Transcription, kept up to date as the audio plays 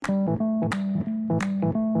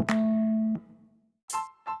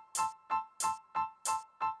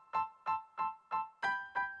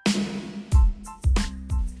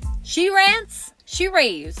She rants, she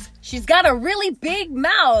raves, she's got a really big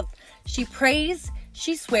mouth. She prays,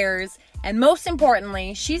 she swears, and most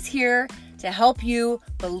importantly, she's here to help you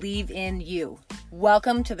believe in you.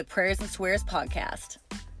 Welcome to the Prayers and Swears podcast.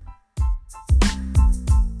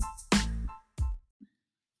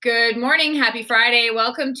 Good morning. Happy Friday.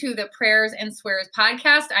 Welcome to the Prayers and Swears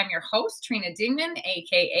podcast. I'm your host, Trina Dingman,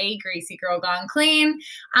 aka Gracie Girl Gone Clean.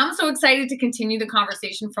 I'm so excited to continue the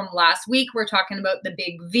conversation from last week. We're talking about the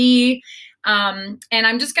big V. And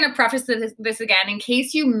I'm just going to preface this again. In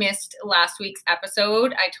case you missed last week's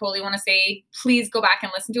episode, I totally want to say, please go back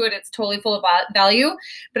and listen to it. It's totally full of value.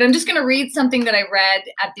 But I'm just going to read something that I read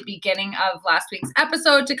at the beginning of last week's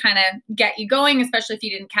episode to kind of get you going, especially if you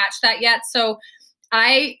didn't catch that yet. So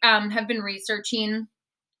I have been researching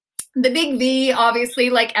the big V, obviously,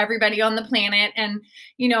 like everybody on the planet, and,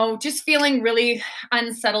 you know, just feeling really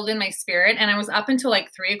unsettled in my spirit. And I was up until like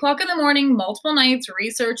 3 o'clock in the morning, multiple nights,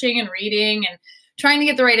 researching and reading and trying to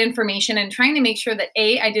get the right information and trying to make sure that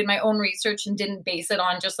A, I did my own research and didn't base it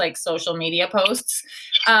on just like social media posts.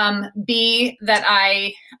 B, that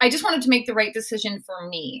I just wanted to make the right decision for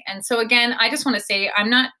me. And so again, I just want to say I'm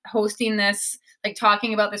not hosting this, like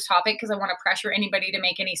talking about this topic because I want to pressure anybody to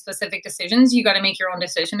make any specific decisions. You got to make your own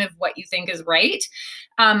decision of what you think is right.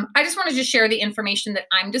 I just want to just share the information that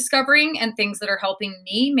I'm discovering and things that are helping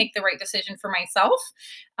me make the right decision for myself.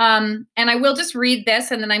 And I will just read this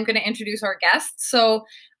and then I'm going to introduce our guests. So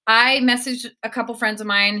I messaged a couple friends of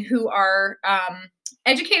mine who are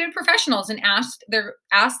educated professionals and asked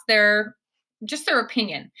their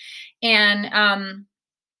opinion. And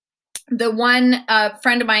the one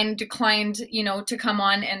friend of mine declined, to come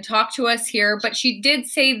on and talk to us here, but she did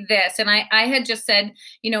say this. And I had just said,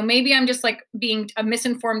 maybe I'm just like being a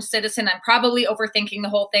misinformed citizen. I'm probably overthinking the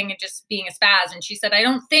whole thing and just being a spaz. And she said, I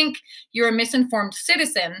don't think you're a misinformed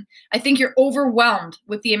citizen. I think you're overwhelmed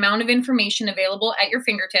with the amount of information available at your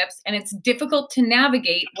fingertips. And it's difficult to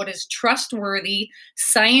navigate what is trustworthy,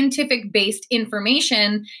 scientific-based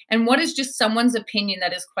information and what is just someone's opinion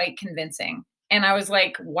that is quite convincing. And I was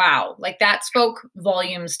like, wow, like that spoke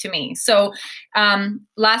volumes to me. So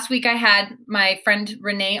last week I had my friend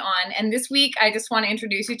Renee on, and this week I just want to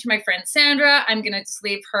introduce you to my friend Sandra. I'm going to just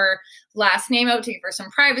leave her last name out to give her some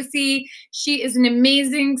privacy. She is an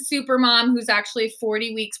amazing super mom who's actually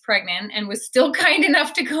 40 weeks pregnant and was still kind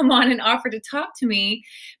enough to come on and offer to talk to me.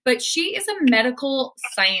 But she is a medical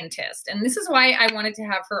scientist. And this is why I wanted to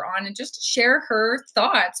have her on and just to share her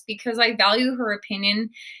thoughts because I value her opinion.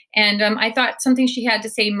 And I thought something she had to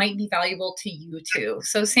say might be valuable to you too.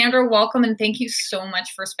 So Sandra, welcome. And thank you so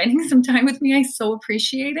much for spending some time with me. I so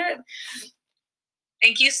appreciate it.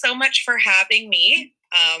 Thank you so much for having me.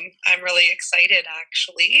 I'm really excited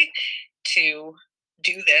actually to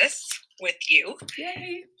do this with you.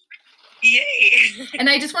 Yay. Yay. And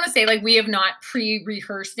I just want to say, like, we have not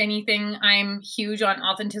pre-rehearsed anything. I'm huge on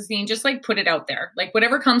authenticity and just like put it out there. Like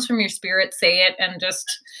whatever comes from your spirit, say it and just,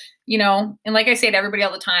 and like I say to everybody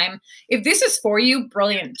all the time, if this is for you,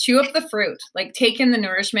 brilliant. Chew up the fruit, like take in the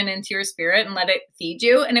nourishment into your spirit and let it feed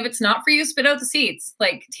you. And if it's not for you, spit out the seeds,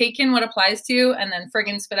 like take in what applies to you and then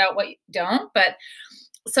friggin' spit out what you don't. But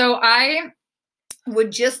so I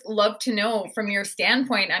would just love to know from your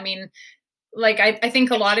standpoint, I mean, like I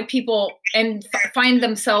think a lot of people find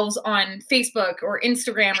themselves on Facebook or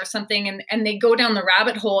Instagram or something and they go down the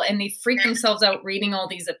rabbit hole and they freak themselves out reading all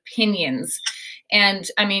these opinions. And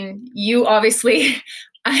I mean, you obviously,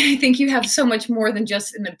 I think you have so much more than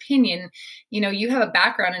just an opinion. You have a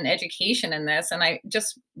background in education in this, and I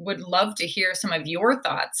just would love to hear some of your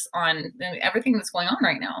thoughts on everything that's going on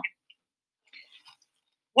right now.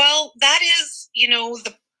 Well, that is,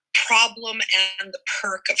 the problem and the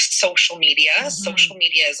perk of social media. Mm-hmm. Social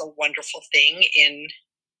media is a wonderful thing in,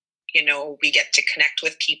 we get to connect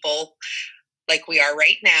with people like we are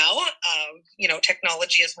right now.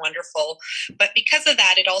 Technology is wonderful, but because of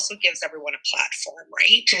that, it also gives everyone a platform,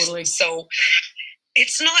 right? Totally. So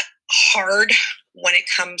it's not hard when it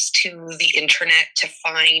comes to the internet to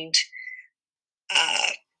find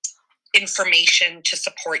information to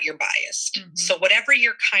support your bias. Mm-hmm. So whatever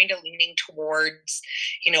you're kind of leaning towards,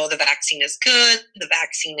 the vaccine is good, the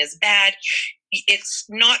vaccine is bad, it's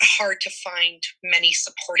not hard to find many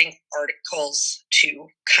supporting articles to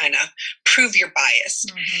kind of prove your bias.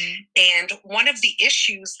 Mm-hmm. And one of the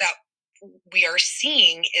issues that we are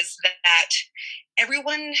seeing is that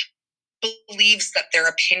everyone believes that their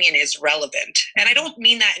opinion is relevant. And I don't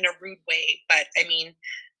mean that in a rude way, but I mean,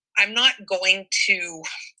 I'm not going to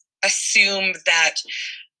assume that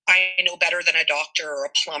I know better than a doctor or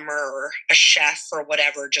a plumber or a chef or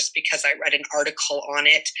whatever just because I read an article on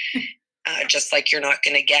it. Just like you're not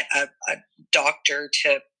going to get a doctor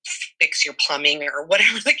to fix your plumbing or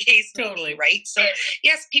whatever the case may be, right? So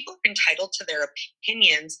yes, people are entitled to their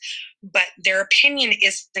opinions, but their opinion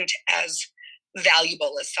isn't as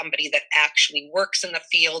valuable as somebody that actually works in the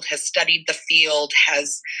field, has studied the field,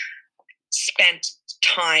 has spent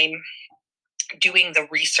time doing the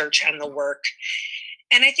research and the work.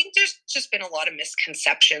 And I think there's just been a lot of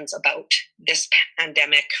misconceptions about this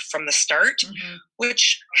pandemic from the start,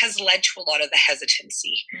 which has led to a lot of the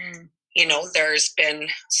hesitancy. You know, there's been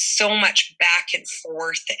so much back and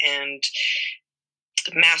forth, and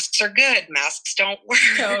masks are good, masks don't work.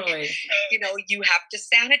 Totally. You know, you have to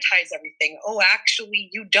sanitize everything. Oh, actually,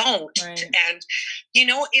 you don't. Right. And, you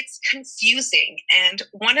know, it's confusing. And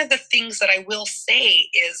one of the things that I will say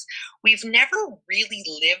is we've never really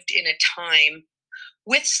lived in a time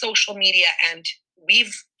with social media, and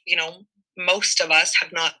we've, you know, most of us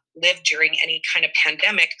have not lived during any kind of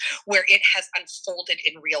pandemic where it has unfolded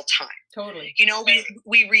in real time. Totally. You know,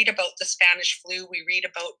 we read about the Spanish flu, we read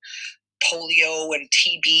about polio and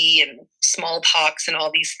TB and smallpox and all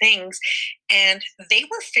these things, and they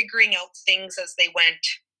were figuring out things as they went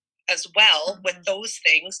as well with those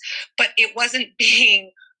things, but it wasn't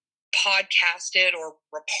being podcasted or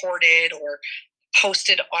reported or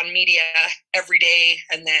posted on media every day,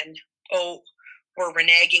 and then, oh, we're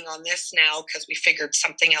reneging on this now because we figured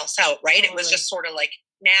something else out, right? Totally. It was just sort of like,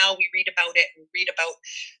 now we read about it and read about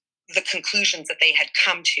the conclusions that they had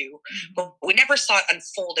come to, but we never saw it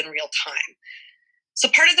unfold in real time. So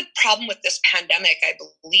part of the problem with this pandemic, I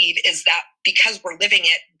believe, is that because we're living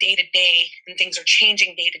it day to day and things are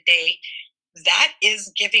changing day to day, that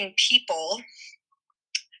is giving people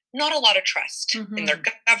not a lot of trust in their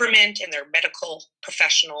government, in their medical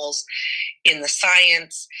professionals, in the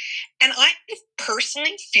science. And I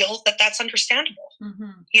personally feel that that's understandable.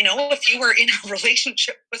 You know, if you were in a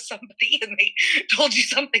relationship with somebody and they told you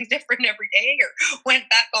something different every day or went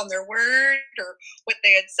back on their word or what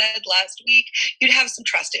they had said last week, you'd have some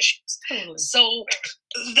trust issues. Totally. So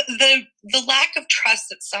the lack of trust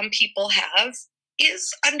that some people have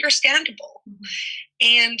is understandable.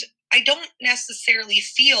 And I don't necessarily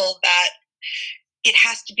feel that it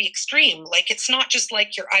has to be extreme. Like, it's not just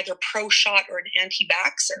like you're either pro-shot or an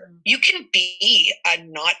anti-vaxxer. You can be a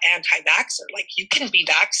not anti-vaxxer. Like, you can be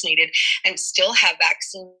vaccinated and still have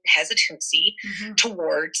vaccine hesitancy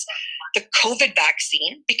towards the COVID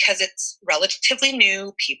vaccine because it's relatively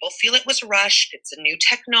new. People feel it was rushed. It's a new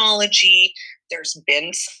technology. There's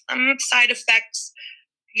been some side effects,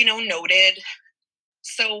 you know, noted.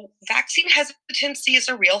 So vaccine hesitancy is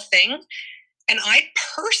a real thing. And I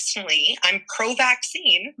personally, I'm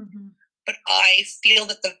pro-vaccine, but I feel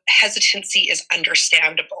that the hesitancy is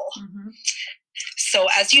understandable. So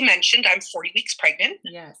as you mentioned, I'm 40 weeks pregnant.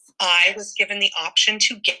 Yes. I was given the option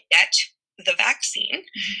to get the vaccine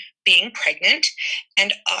being pregnant,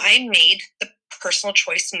 and I made the personal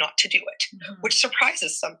choice not to do it, which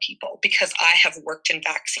surprises some people because I have worked in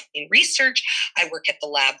vaccine research. I work at the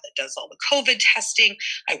lab that does all the COVID testing.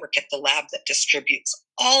 I work at the lab that distributes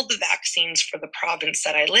all the vaccines for the province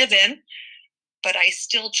that I live in, but I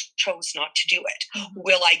still chose not to do it.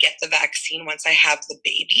 Will I get the vaccine once I have the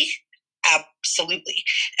baby? Absolutely.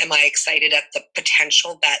 Am I excited at the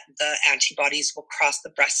potential that the antibodies will cross the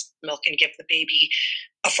breast milk and give the baby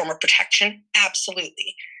a form of protection?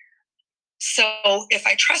 Absolutely. So if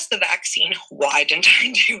I trust the vaccine, why didn't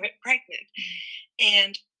I do it pregnant?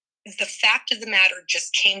 And the fact of the matter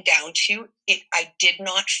just came down to it. I did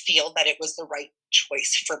not feel that it was the right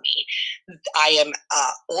choice for me. I am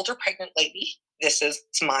an older pregnant lady. This is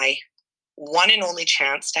my one and only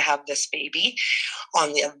chance to have this baby.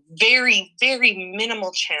 On the very, very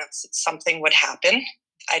minimal chance that something would happen,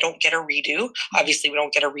 I don't get a redo. Obviously, we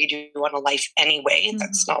don't get a redo on a life anyway.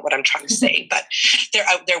 That's not what I'm trying to say. But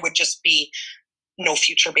there would just be no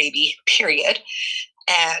future baby, period.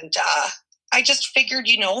 And I just figured,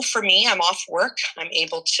 you know, for me, I'm off work. I'm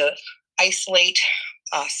able to isolate,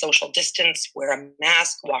 social distance, wear a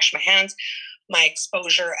mask, wash my hands. My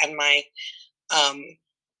exposure and my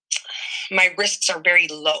risks are very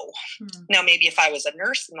low. Now, maybe if I was a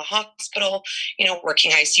nurse in the hospital, you know,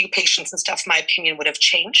 working ICU patients and stuff, my opinion would have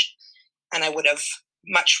changed. And I would have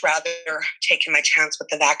much rather taken my chance with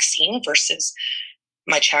the vaccine versus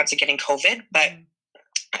my chance of getting COVID. But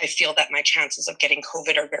I feel that my chances of getting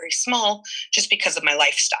COVID are very small just because of my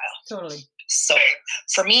lifestyle. Totally. So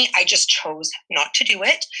for me, I just chose not to do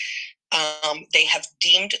it. They have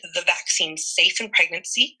deemed the vaccine safe in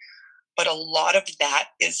pregnancy, but a lot of that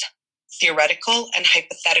is theoretical and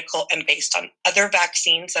hypothetical and based on other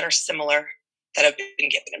vaccines that are similar that have been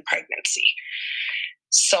given in pregnancy.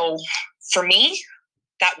 So for me,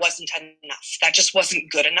 that wasn't enough. That just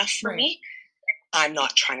wasn't good enough for me. I'm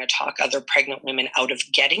not trying to talk other pregnant women out of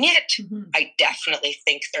getting it. Mm-hmm. I definitely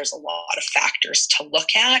think there's a lot of factors to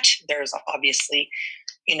look at. There's obviously,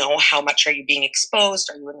 you know, how much are you being exposed?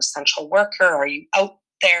 Are you an essential worker? Are you out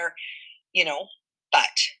there? You know, but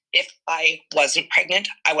if I wasn't pregnant,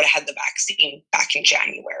 I would have had the vaccine back in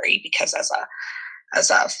January, because as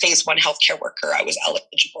a phase 1 healthcare worker, I was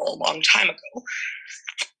eligible a long time ago.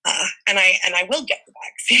 And I will get the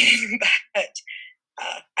vaccine, but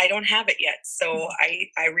I don't have it yet. So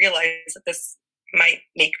I realize that this might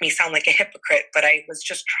make me sound like a hypocrite, but I was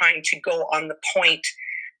just trying to go on the point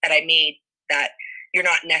that I made, that you're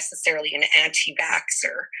not necessarily an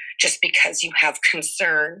anti-vaxxer just because you have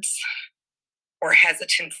concerns or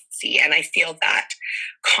hesitancy. And I feel that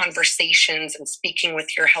conversations and speaking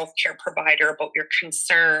with your healthcare provider about your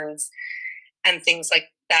concerns and things like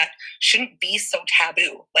that shouldn't be so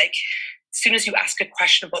taboo. Like, as soon as you ask a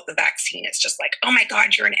question about the vaccine, it's just like, oh my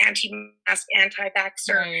God, you're an anti-mask,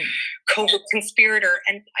 anti-vaxxer, Right. COVID conspirator.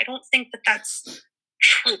 And I don't think that that's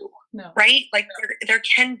true, No. right? Like there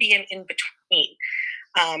can be an in-between.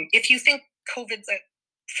 If you think COVID's a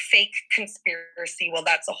fake conspiracy, well,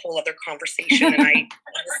 that's a whole other conversation. And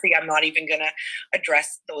honestly, I'm not even going to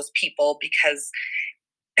address those people, because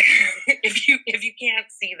if you can't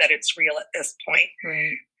see that it's real at this point,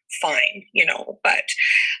 Right. fine, you know. But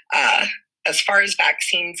as far as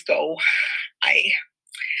vaccines go, I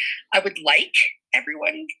would like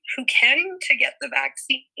everyone who can to get the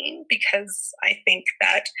vaccine, because I think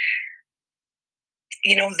that,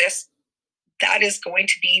 you know, that is going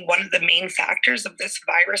to be one of the main factors of this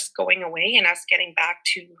virus going away and us getting back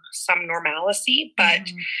to some normalcy.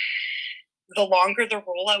 But the longer the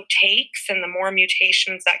rollout takes and the more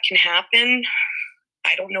mutations that can happen,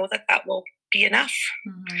 I don't know that will be enough.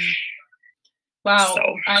 Mm-hmm. Wow.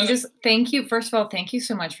 So, thank you. First of all, thank you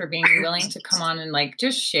so much for being willing to come on and like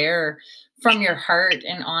just share from your heart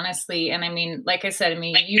and honestly. And I mean, like I said,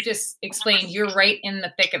 you just explained you're right in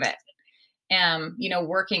the thick of it. You know,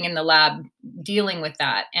 working in the lab, dealing with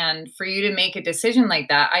that. And for you to make a decision like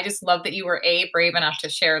that, I just love that you were brave enough to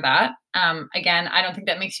share that. Again, I don't think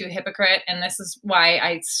that makes you a hypocrite. And this is why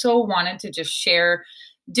I so wanted to just share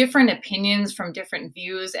different opinions from different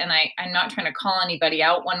views. And I'm not trying to call anybody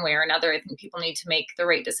out one way or another. I think people need to make the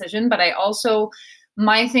right decision. But I also,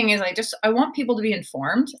 my thing is I want people to be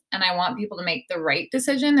informed, and I want people to make the right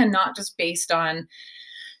decision, and not just based on,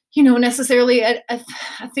 you know, necessarily a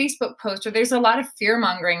Facebook post. Or there's a lot of fear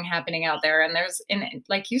mongering happening out there. And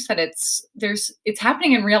like you said, it's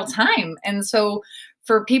happening in real time. And so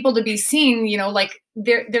for people to be seen, you know, like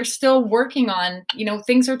they're still working on, you know,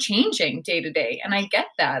 things are changing day to day. And I get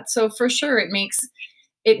that. So for sure, it makes,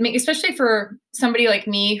 especially for somebody like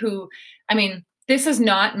me who, this is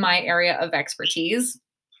not my area of expertise.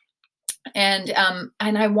 And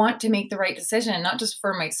I want to make the right decision, not just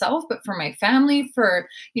for myself, but for my family, for,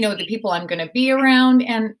 you know, the people I'm going to be around.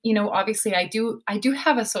 And, you know, obviously I do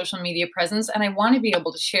have a social media presence, and I want to be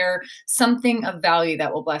able to share something of value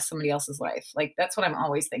that will bless somebody else's life. Like, that's what I'm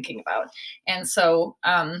always thinking about. And so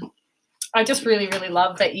I just really, really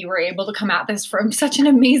love that you were able to come at this from such an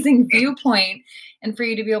amazing viewpoint, and for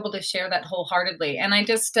you to be able to share that wholeheartedly. And I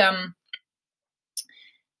just,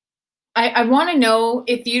 I want to know,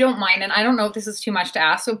 if you don't mind, and I don't know if this is too much to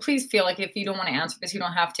ask, so please feel like if you don't want to answer this, you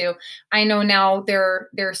don't have to. I know now they're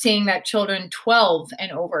saying that children 12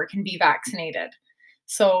 and over can be vaccinated.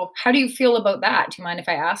 So how do you feel about that? Do you mind if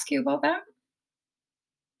I ask you about that?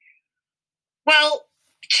 Well,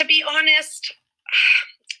 to be honest,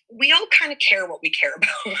 we all kind of care what we care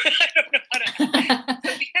about. I don't know how to.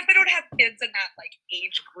 So because I don't have kids in that like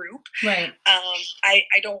age group, right?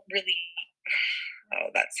 I don't really. Oh,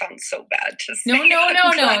 that sounds so bad to say. No.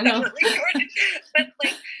 But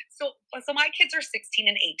like, so my kids are 16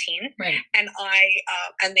 and 18, right? And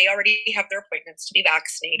and they already have their appointments to be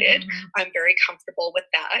vaccinated. Mm-hmm. I'm very comfortable with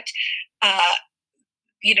that.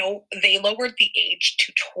 You know, they lowered the age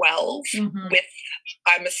to 12 mm-hmm. with,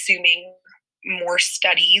 I'm assuming, more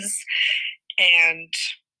studies and,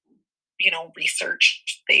 you know,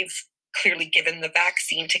 research. They've clearly given the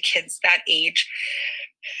vaccine to kids that age.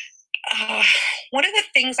 One of the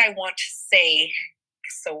things I want to say,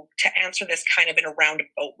 so to answer this kind of in a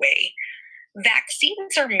roundabout way,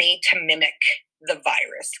 vaccines are made to mimic the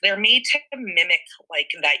virus. They're made to mimic like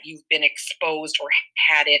that you've been exposed or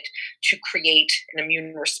had it, to create an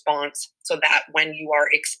immune response so that when you are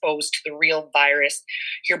exposed to the real virus,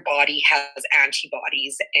 your body has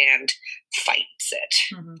antibodies and fights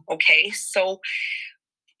it. Mm-hmm. Okay, so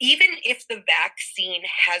even if the vaccine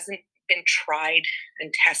hasn't been tried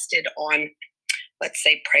and tested on, let's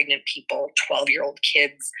say, pregnant people, 12-year-old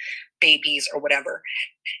kids, babies, or whatever,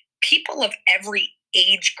 people of every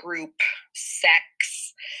age group,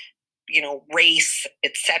 sex, race,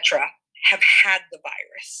 etc., have had the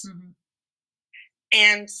virus. Mm-hmm.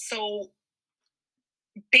 And so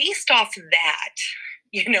based off that,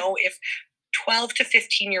 if 12 to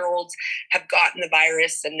 15-year-olds have gotten the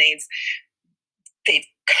virus and they've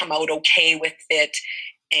come out okay with it,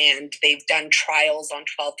 and they've done trials on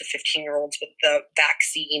 12 to 15-year-olds with the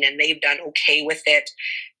vaccine and they've done okay with it,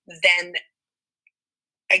 then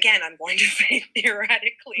again, I'm going to say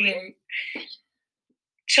theoretically,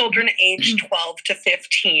 children aged 12 to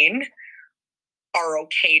 15 are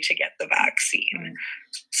okay to get the vaccine. Right.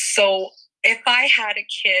 So if I had a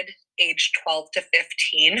kid aged 12 to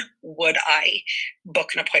 15, would I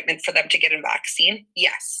book an appointment for them to get a vaccine?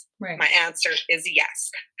 Yes. Right. My answer is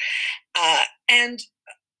yes. And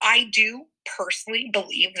I do personally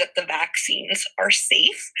believe that the vaccines are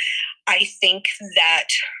safe. I think that,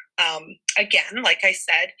 again, like I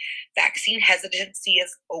said, vaccine hesitancy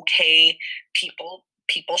is okay.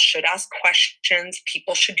 People should ask questions.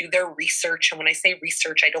 People should do their research. And when I say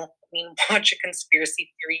research, I don't mean watch a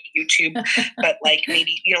conspiracy theory YouTube, but like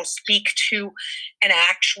maybe, speak to an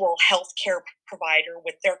actual healthcare provider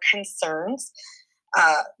with their concerns.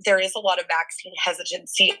 There is a lot of vaccine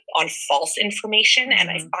hesitancy on false information. Mm-hmm. And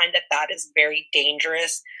I find that is very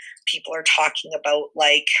dangerous. People are talking about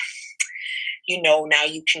now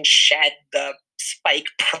you can shed the spike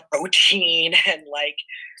protein and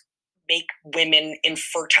make women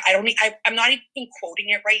infertile. I'm not even quoting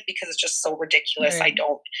it right because it's just so ridiculous. Right.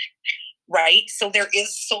 Right? So there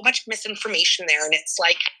is so much misinformation there. And it's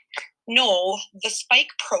no, the spike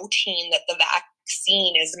protein that the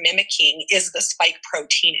vaccine is mimicking is the spike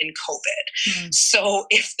protein in COVID. Mm. So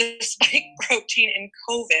if the spike protein in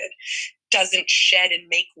COVID doesn't shed and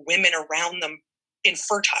make women around them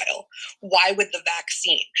infertile, why would the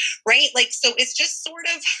vaccine? Right? So it's just sort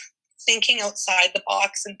of thinking outside the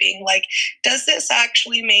box and being does this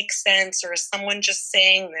actually make sense, or is someone just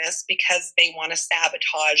saying this because they want to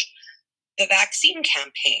sabotage the vaccine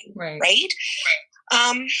campaign? Right?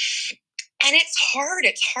 And it's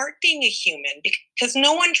hard being a human because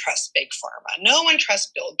no one trusts Big Pharma, no one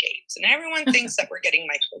trusts Bill Gates, and everyone thinks that we're getting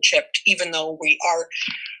microchipped, even though we are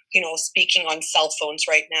speaking on cell phones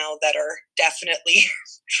right now that are definitely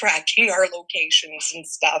tracking our locations and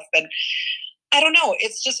stuff. And I don't know.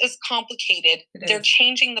 It's complicated. They're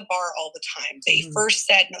changing the bar all the time. They first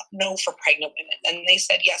said no for pregnant women. Then they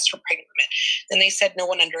said yes for pregnant women. Then they said no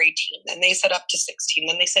one under 18. Then they said up to 16.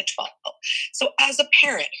 Then they said 12. So as a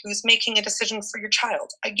parent who's making a decision for your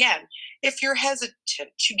child, again, if you're hesitant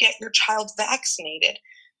to get your child vaccinated,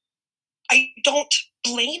 I don't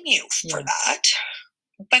blame you for that.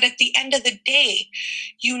 But at the end of the day,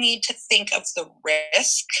 you need to think of the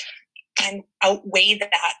risk and outweigh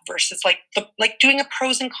that versus doing a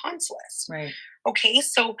pros and cons list. Right. Okay.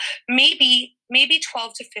 So maybe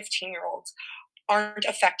 12 to 15-year-olds aren't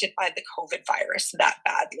affected by the COVID virus that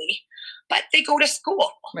badly, but they go to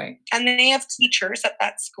school. Right. And then they have teachers at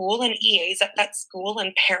that school and EAs at that school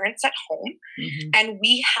and parents at home. Mm-hmm. And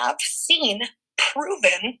we have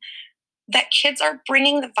proven that kids are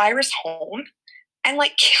bringing the virus home and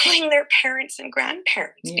killing their parents and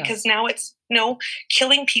grandparents, because now it's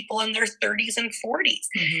killing people in their 30s and 40s.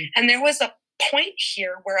 Mm-hmm. And there was a point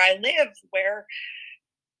here where I live where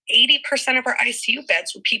 80% of our ICU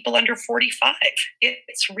beds were people under 45.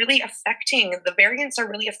 It's really affecting, the variants are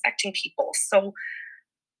really affecting people. So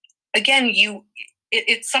again,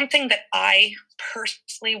 it's something that I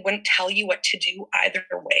personally wouldn't tell you what to do either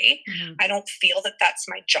way. Mm-hmm. I don't feel that that's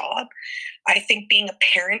my job. I think being a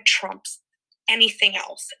parent trumps anything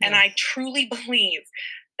else. And I truly believe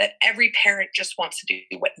that every parent just wants to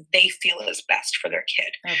do what they feel is best for their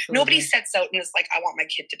kid. Absolutely. Nobody sets out and is I want my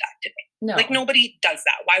kid to die today. No. Nobody does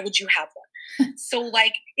that. Why would you have one? So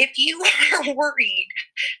if you are worried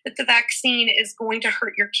that the vaccine is going to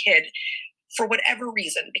hurt your kid for whatever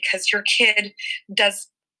reason, because your kid does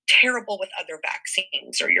terrible with other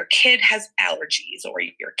vaccines, or your kid has allergies, or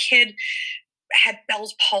your kid had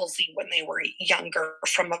Bell's palsy when they were younger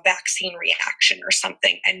from a vaccine reaction or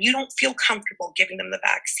something, and you don't feel comfortable giving them the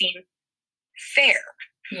vaccine, fair.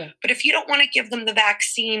 Yeah. But if you don't want to give them the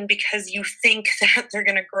vaccine because you think that they're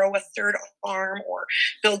going to grow a third arm, or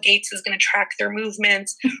Bill Gates is going to track their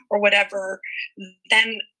movements or whatever,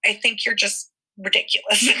 then I think you're just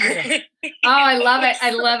ridiculous. Yeah. Oh, I love it.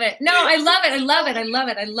 I love it. No, I love it. I love it. I love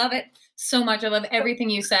it. I love it so much. I love everything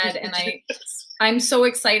you said. And I'm so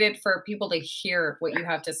excited for people to hear what you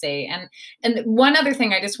have to say. And one other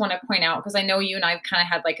thing I just want to point out, because I know you and I've kind of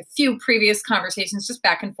had a few previous conversations just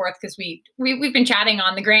back and forth, because we've been chatting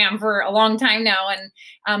on the gram for a long time now.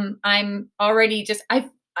 And I'm already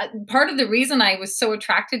part of the reason I was so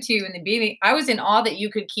attracted to you in the beginning, I was in awe that you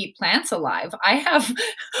could keep plants alive. I have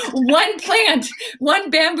one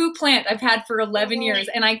bamboo plant I've had for 11 years,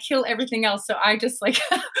 and I kill everything else. So I just like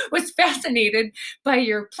was fascinated by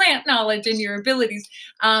your plant knowledge and your abilities.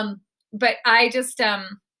 But I just,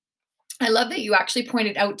 I love that you actually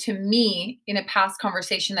pointed out to me in a past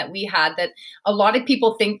conversation that we had that a lot of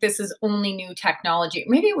people think this is only new technology.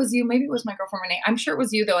 Maybe it was you, maybe it was my girlfriend Renee. I'm sure it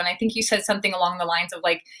was you though. And I think you said something along the lines of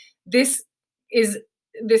like, this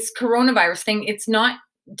coronavirus thing, it's not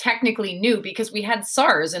technically new because we had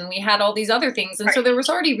SARS and we had all these other things. And so there was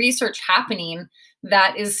already research happening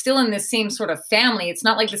that is still in the same sort of family. It's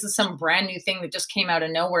not like this is some brand new thing that just came out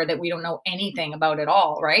of nowhere that we don't know anything about at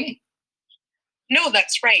all, right? No,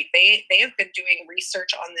 that's right. They have been doing research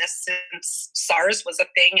on this since SARS was a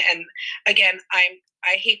thing. And again,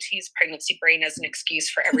 I hate to use pregnancy brain as an excuse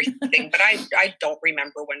for everything, but I don't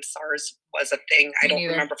remember when SARS was a thing. I don't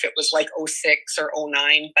remember if it was like 06 or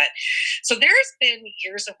 09. But so there's been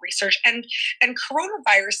years of research and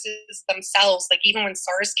coronaviruses themselves, like even when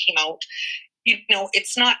SARS came out,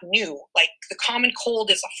 it's not new. Like the common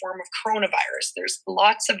cold is a form of coronavirus. There's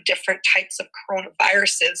lots of different types of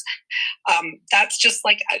coronaviruses. That's just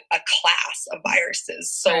like a class of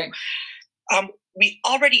viruses. So right. We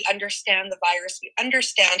already understand the virus. We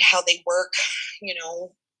understand how they work,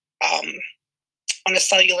 on a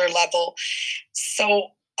cellular level. So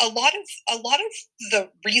a lot of the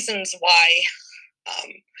reasons why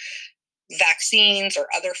vaccines or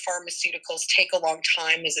other pharmaceuticals take a long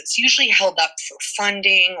time is it's usually held up for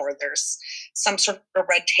funding or there's some sort of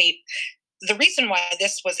red tape. The reason why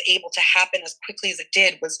this was able to happen as quickly as it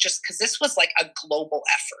did was just because this was like a global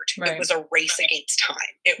effort. Right. It was a race against time.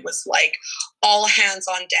 It was like all hands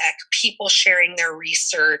on deck, people sharing their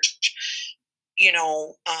research,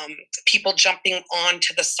 people jumping on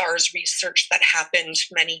to the SARS research that happened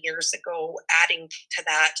many years ago, adding to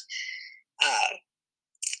that.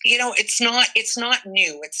 It's not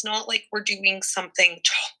new. It's not like we're doing something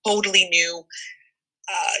totally new.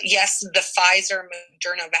 Yes, the Pfizer,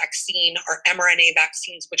 Moderna vaccine are mRNA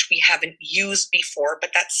vaccines, which we haven't used before, but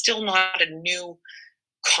that's still not a new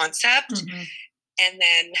concept. Mm-hmm. And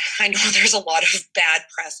then I know there's a lot of bad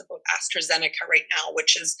press about AstraZeneca right now,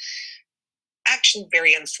 which is actually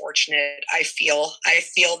very unfortunate. I feel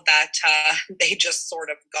that they just sort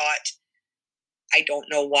of got, I don't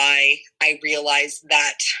know why. I realize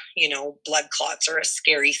that, blood clots are a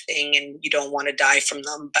scary thing and you don't want to die from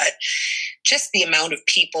them. But just the amount of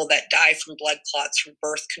people that die from blood clots from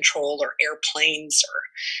birth control or airplanes or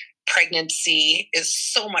pregnancy is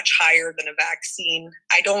so much higher than a vaccine.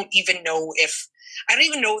 I don't even know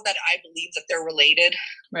that I believe that they're related.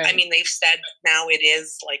 Right. I mean, they've said now it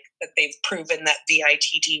is like that they've proven that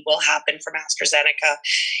VITD will happen from AstraZeneca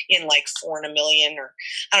in like 4 in a million, or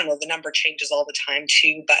I don't know, the number changes all the time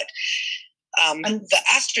too. But the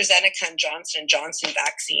AstraZeneca and Johnson & Johnson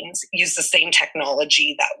vaccines use the same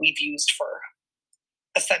technology that we've used for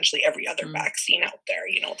essentially every other vaccine out there,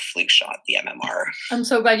 the flu shot, the MMR. I'm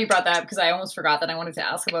so glad you brought that up because I almost forgot that I wanted to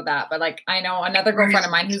ask about that. But like, I know another girlfriend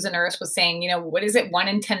of mine who's a nurse was saying, what is it? 1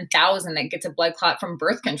 in 10,000 that gets a blood clot from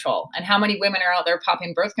birth control. And how many women are out there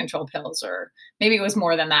popping birth control pills? Or maybe it was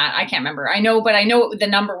more than that. I can't remember. I know the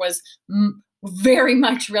number was very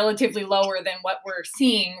much relatively lower than what we're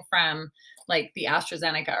seeing from like the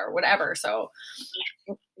AstraZeneca or whatever. So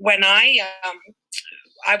when I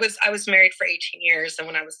was married for 18 years, and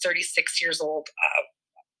when I was 36 years old,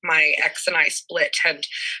 my ex and I split, and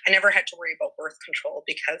I never had to worry about birth control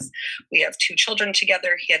because we have 2 children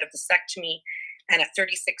together. He had a vasectomy, and at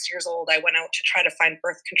 36 years old, I went out to try to find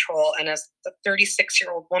birth control. And as a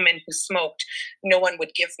 36-year-old woman who smoked, no one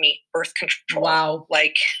would give me birth control. Wow!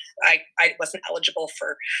 Like I wasn't eligible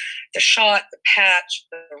for the shot, the patch,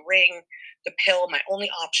 the ring, the pill. My only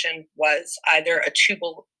option was either a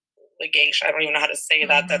tubal ligation. I don't even know how to say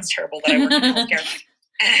that. That's terrible that I work in healthcare.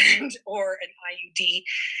 Or an IUD.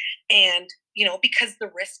 And, because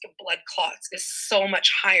the risk of blood clots is so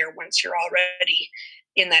much higher once you're already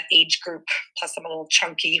in that age group, plus I'm a little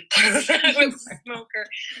chunky, plus I was a smoker.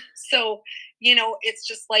 So, it's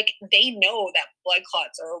just like they know that blood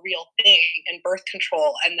clots are a real thing in birth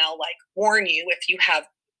control, and they'll like warn you if you have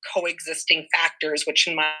coexisting factors, which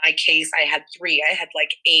in my case, I had 3. I had like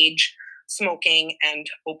age, smoking, and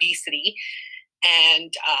obesity.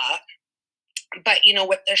 And but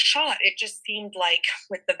with the shot, it just seemed like,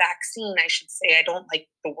 with the vaccine, I should say, I don't like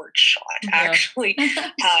the word shot, actually.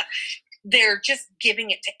 They're just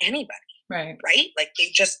giving it to anybody. Right. Like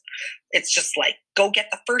it's just like, go get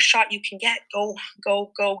the first shot you can get, go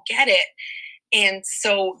get it. And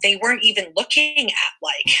so they weren't even looking at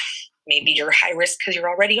like Maybe you're high risk because you're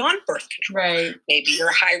already on birth control. Right. Maybe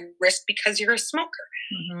you're high risk because you're a smoker.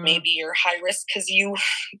 Mm-hmm. Maybe you're high risk because you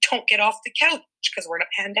don't get off the couch because we're in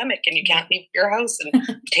a pandemic and you can't leave your house and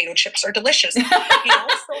potato chips are delicious. So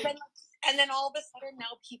then, and then all of a sudden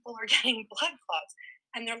now people are getting blood clots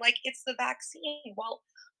and they're like, it's the vaccine. Well,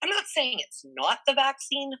 I'm not saying it's not the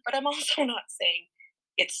vaccine, but I'm also not saying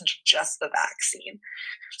it's just the vaccine.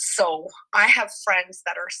 So I have friends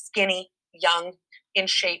that are skinny, young, in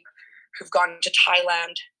shape, who've gone to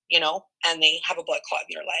Thailand, and they have a blood clot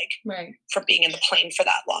in their leg from being in the plane for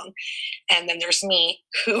that long. And then there's me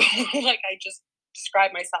who, like I just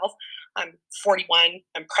described myself, I'm 41,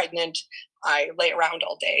 I'm pregnant, I lay around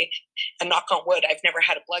all day, and knock on wood, I've never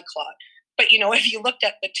had a blood clot. But, if you looked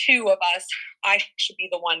at the two of us, I should be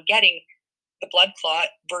the one getting the blood clot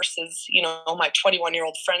versus, my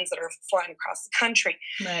 21-year-old friends that are flying across the country.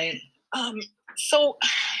 Right. So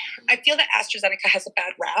I feel that AstraZeneca has a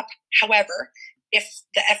bad rap. However, if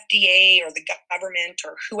the FDA or the government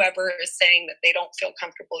or whoever is saying that they don't feel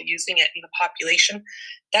comfortable using it in the population,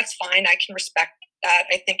 that's fine. I can respect that.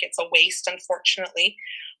 I think it's a waste, unfortunately.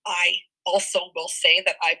 I also will say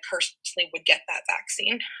that I personally would get that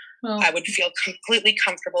vaccine. Oh. I would feel completely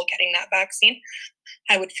comfortable getting that vaccine.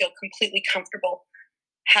 I would feel completely comfortable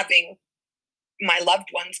having my loved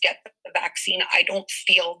ones get the vaccine. I don't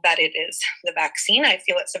feel that it is the vaccine. I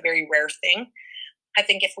feel it's a very rare thing. I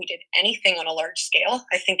think if we did anything on a large scale,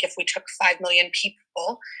 I think if we took 5 million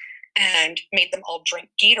people and made them all drink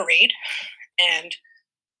Gatorade and,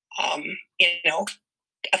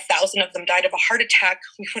 1,000 of them died of a heart attack,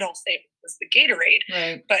 we would all say it was the Gatorade.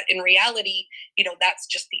 Right. But in reality, that's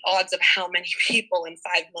just the odds of how many people in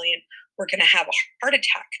 5 million were going to have a heart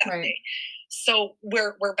attack that day. So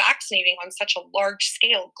we're vaccinating on such a large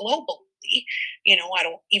scale globally. I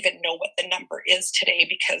don't even know what the number is today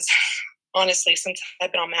because honestly, since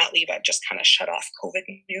I've been on mat leave, I've just kind of shut off COVID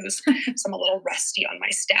news. So I'm a little rusty on my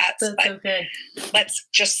stats. That's but okay. Let's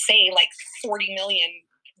just say like 40 million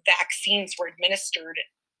vaccines were administered,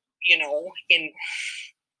 in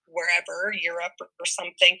wherever, Europe or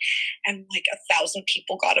something, and like 1,000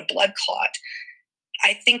 people got a blood clot.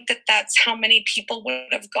 I think that that's how many people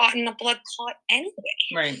would have gotten a blood clot anyway.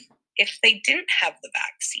 Right. If they didn't have the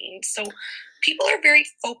vaccine. So people are very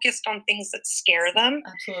focused on things that scare them.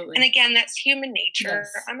 Absolutely. And again, that's human nature.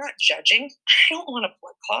 Yes. I'm not judging. I don't want a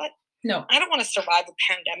blood clot. No. I don't want to survive a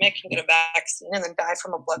pandemic and get a vaccine and then die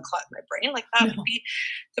from a blood clot in my brain. Like that would be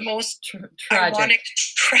the most ironic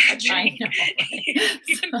tragedy.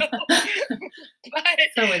 But,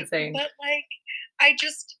 so insane. But like, I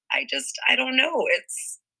don't know.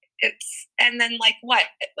 It's, and then like what?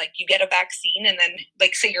 Like you get a vaccine and then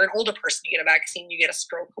like say you're an older person, you get a vaccine, you get a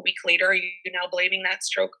stroke a week later. Are you now blaming that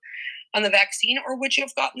stroke on the vaccine? Or would you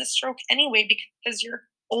have gotten the stroke anyway because you're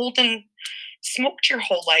old and smoked your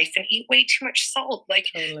whole life and eat way too much salt? Like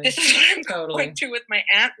This is what I'm going through with my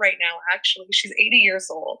aunt right now. Actually, she's 80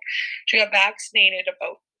 years old. She got vaccinated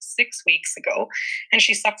about 6 weeks ago and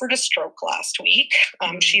she suffered a stroke last week.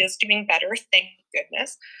 She is doing better, thank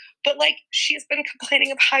goodness. But like she's been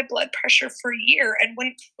complaining of high blood pressure for a year and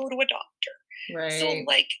wouldn't go to a doctor. Right. So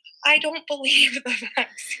like I don't believe the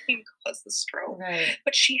vaccine caused the stroke. Right.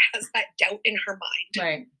 But she has that doubt in her mind.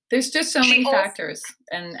 Right. There's just so many factors.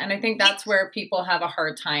 And I think that's where people have a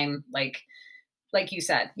hard time, like you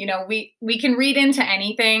said, we can read into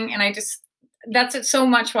anything. And that's so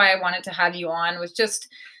much why I wanted to have you on, was just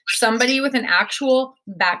somebody with an actual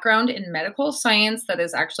background in medical science that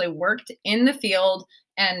has actually worked in the field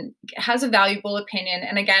and has a valuable opinion.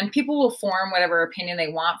 And again, people will form whatever opinion they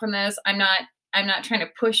want from this. I'm not trying to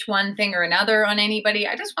push one thing or another on anybody.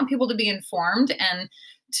 I just want people to be informed and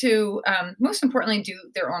to most importantly do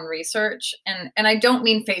their own research. And I don't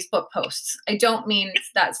mean Facebook posts. I don't mean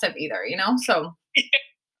that stuff either, so.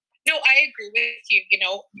 No, I agree with you.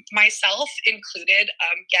 Myself included.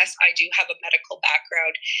 Yes, I do have a medical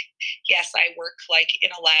background. Yes, I work like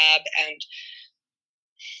in a lab and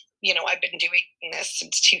I've been doing this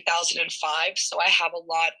since 2005. So I have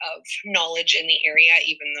a lot of knowledge in the area,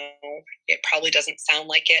 even though it probably doesn't sound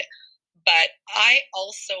like it. But I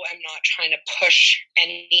also am not trying to push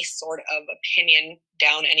any sort of opinion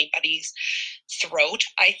down anybody's throat.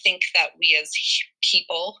 I think that we as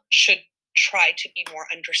people should try to be more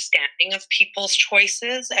understanding of people's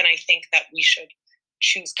choices. And I think that we should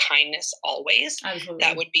choose kindness always. Absolutely.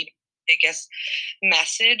 That would be the biggest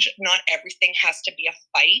message. Not everything has to be a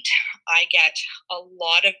fight. I get a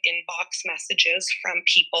lot of inbox messages from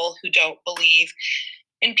people who don't believe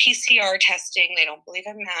in PCR testing. They don't believe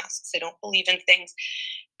in masks. They don't believe in things.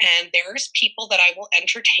 And there's people that I will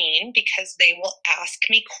entertain because they will ask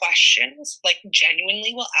me questions, like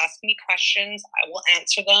genuinely will ask me questions. I will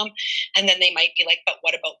answer them. And then they might be like, but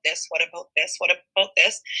what about this? What about this? What about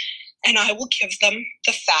this? And I will give them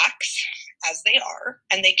the facts as they are,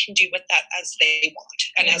 and they can do with that as they want.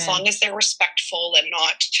 And Amen. As long as they're respectful and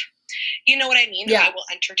not, you know what I mean? Yeah. I will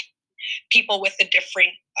entertain people with a different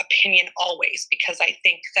opinion always, because I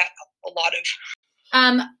think that a lot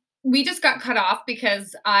of... we just got cut off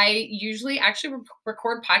because I usually actually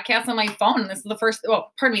record podcasts on my phone. This is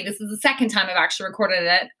this is the second time I've actually recorded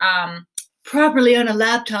it properly on a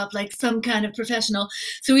laptop, like some kind of professional.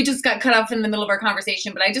 So we just got cut off in the middle of our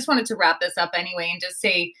conversation, but I just wanted to wrap this up anyway and just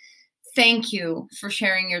say thank you for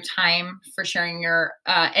sharing your time, for sharing your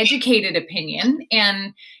educated opinion,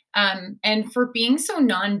 and for being so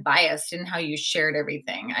non-biased in how you shared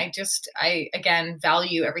everything. I again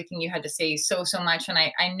value everything you had to say so much. And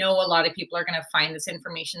I know a lot of people are going to find this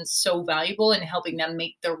information so valuable in helping them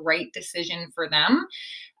make the right decision for them.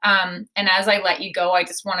 And as I let you go, I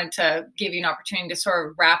just wanted to give you an opportunity to sort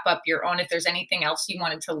of wrap up your own, if there's anything else you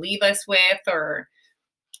wanted to leave us with, or...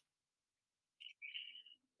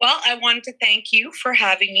 Well, I wanted to thank you for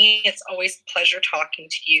having me. It's always a pleasure talking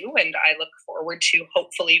to you, and I look forward to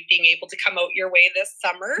hopefully being able to come out your way this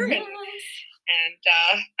summer. Yes. And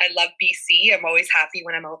I love BC. I'm always happy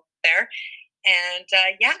when I'm out there. And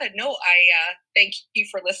I thank you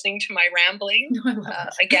for listening to my rambling.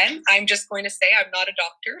 Again, I'm just going to say I'm not a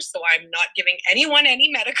doctor, so I'm not giving anyone any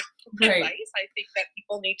medical advice. I think that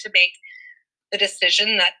people need to make the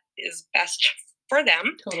decision that is best for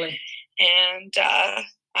them. Totally. And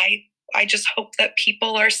I just hope that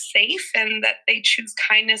people are safe and that they choose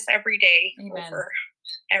kindness every day Amen. Over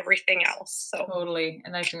everything else. So totally.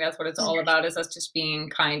 And I think that's what it's all about, is us just being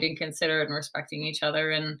kind and considerate and respecting each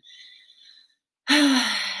other. And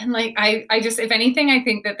like, I just, if anything, I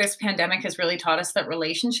think that this pandemic has really taught us that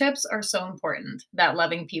relationships are so important, that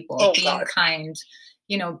loving people, being kind,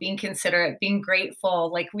 being considerate, being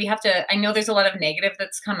grateful. Like, we have to, I know there's a lot of negative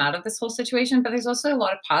that's come out of this whole situation, but there's also a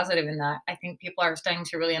lot of positive in that. I think people are starting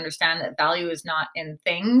to really understand that value is not in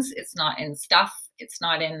things. It's not in stuff. It's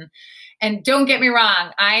not in, and don't get me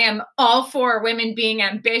wrong, I am all for women being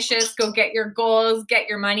ambitious, go get your goals, get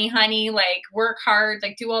your money, honey, like work hard,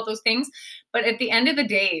 like do all those things. But at the end of the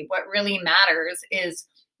day, what really matters is,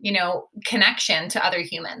 connection to other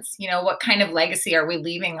humans. What kind of legacy are we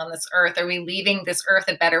leaving on this earth? Are we leaving this earth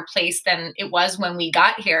a better place than it was when we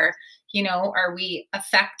got here? Are we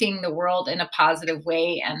affecting the world in a positive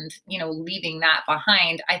way and, leaving that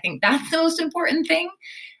behind? I think that's the most important thing.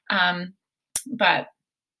 But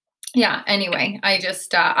yeah, anyway, I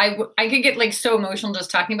just, I could get like so emotional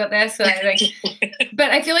just talking about this. So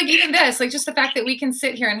but I feel like even this, like just the fact that we can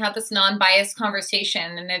sit here and have this non-biased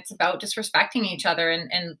conversation, and it's about just respecting each other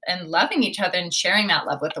and loving each other and sharing that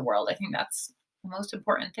love with the world. I think that's the most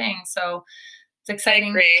important thing. So it's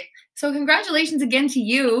exciting. Great. So congratulations again to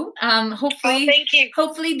you. Hopefully, thank you.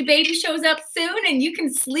 Hopefully the baby shows up soon and you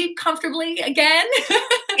can sleep comfortably again.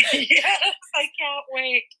 Yes, I can't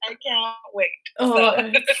wait.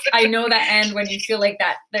 Oh, I know that end when you feel like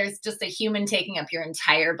that there's just a human taking up your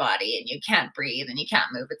entire body and you can't breathe and you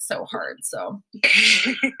can't move. It's so hard. So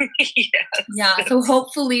yes. Yeah. So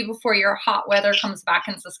hopefully before your hot weather comes back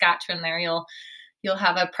in Saskatchewan there, you'll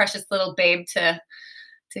have a precious little babe to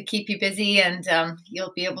keep you busy, and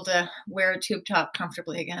you'll be able to wear a tube top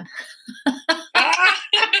comfortably again.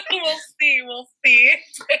 We'll see.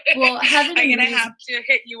 Well, I'm going to have to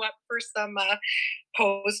hit you up for some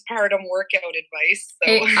postpartum workout advice. So.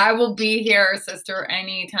 Hey, I will be here, sister,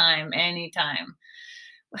 anytime.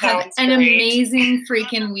 Have an amazing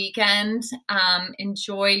freaking weekend.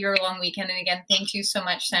 Enjoy your long weekend. And again, thank you so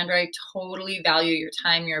much, Sandra. I totally value your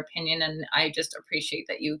time, your opinion, and I just appreciate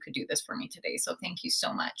that you could do this for me today. So thank you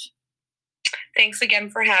so much. Thanks again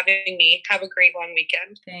for having me. Have a great long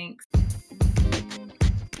weekend. Thanks.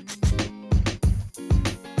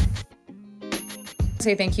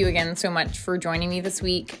 Say thank you again so much for joining me this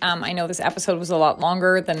week. I know this episode was a lot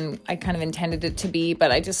longer than I kind of intended it to be,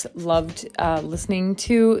 but I just loved listening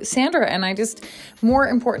to Sandra. And I just, more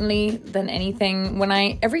importantly than anything,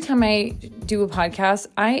 every time I do a podcast,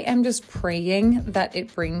 I am just praying that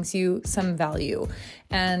it brings you some value.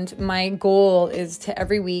 And my goal is to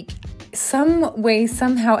every week, some way,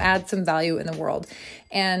 somehow add some value in the world.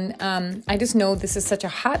 And I just know this is such a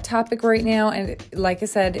hot topic right now. And like I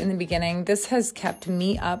said in the beginning, this has kept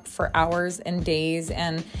me up for hours and days.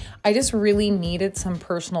 And I just really needed some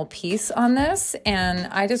personal peace on this. And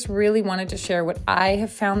I just really wanted to share what I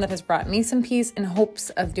have found that has brought me some peace in hopes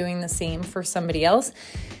of doing the same for somebody else.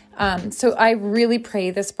 So I really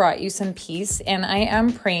pray this brought you some peace, and I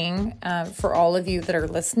am praying for all of you that are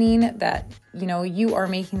listening that, you are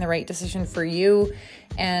making the right decision for you.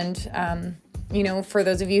 And, for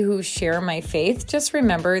those of you who share my faith, just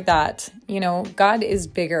remember that, God is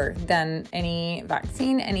bigger than any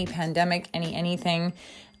vaccine, any pandemic, anything.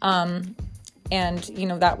 And,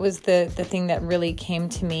 that was the thing that really came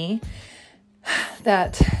to me,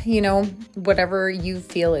 that, whatever you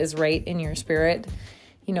feel is right in your spirit,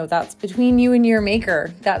 that's between you and your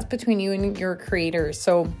maker. That's between you and your creator.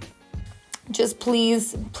 So just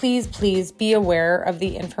please, please, please be aware of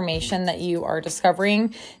the information that you are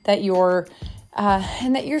discovering, that you're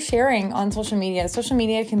and that you're sharing on social media. Social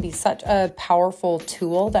media can be such a powerful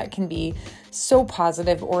tool that can be so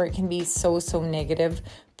positive, or it can be so negative.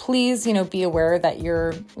 Please, be aware that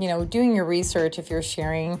you're, doing your research if you're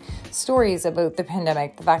sharing stories about the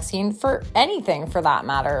pandemic, the vaccine, for anything for that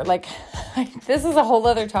matter. Like, this is a whole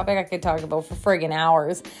other topic I could talk about for friggin'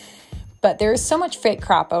 hours. But there's so much fake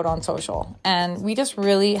crap out on social, and we just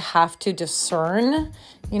really have to discern,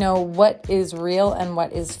 what is real and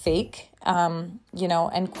what is fake,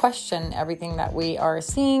 and question everything that we are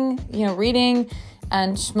seeing, reading,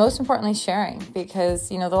 and most importantly, sharing, because,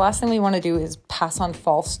 the last thing we want to do is pass on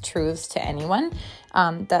false truths to anyone.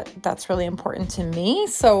 That's really important to me.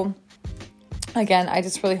 So again, I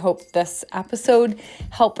just really hope this episode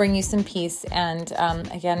helped bring you some peace. And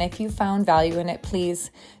again, if you found value in it, please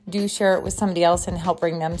do share it with somebody else and help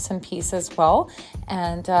bring them some peace as well.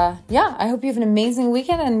 And I hope you have an amazing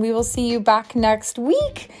weekend, and we will see you back next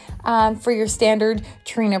week for your standard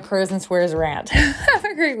Trina Prayers and Swears rant. Have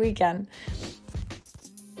a great weekend.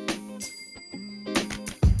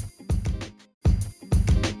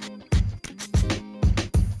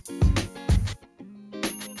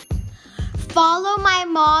 Follow my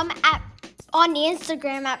mom on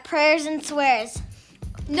Instagram at Prayers and Swears.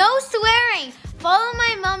 No swearing. Follow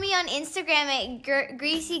my mommy on Instagram at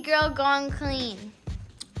Greasy Girl Gone Clean.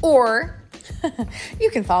 Or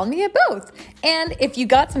you can follow me at both. And if you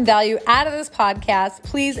got some value out of this podcast,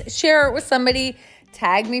 please share it with somebody.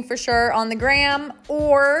 Tag me for sure on the gram,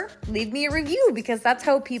 or leave me a review, because that's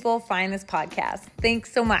how people find this podcast.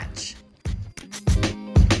 Thanks so much.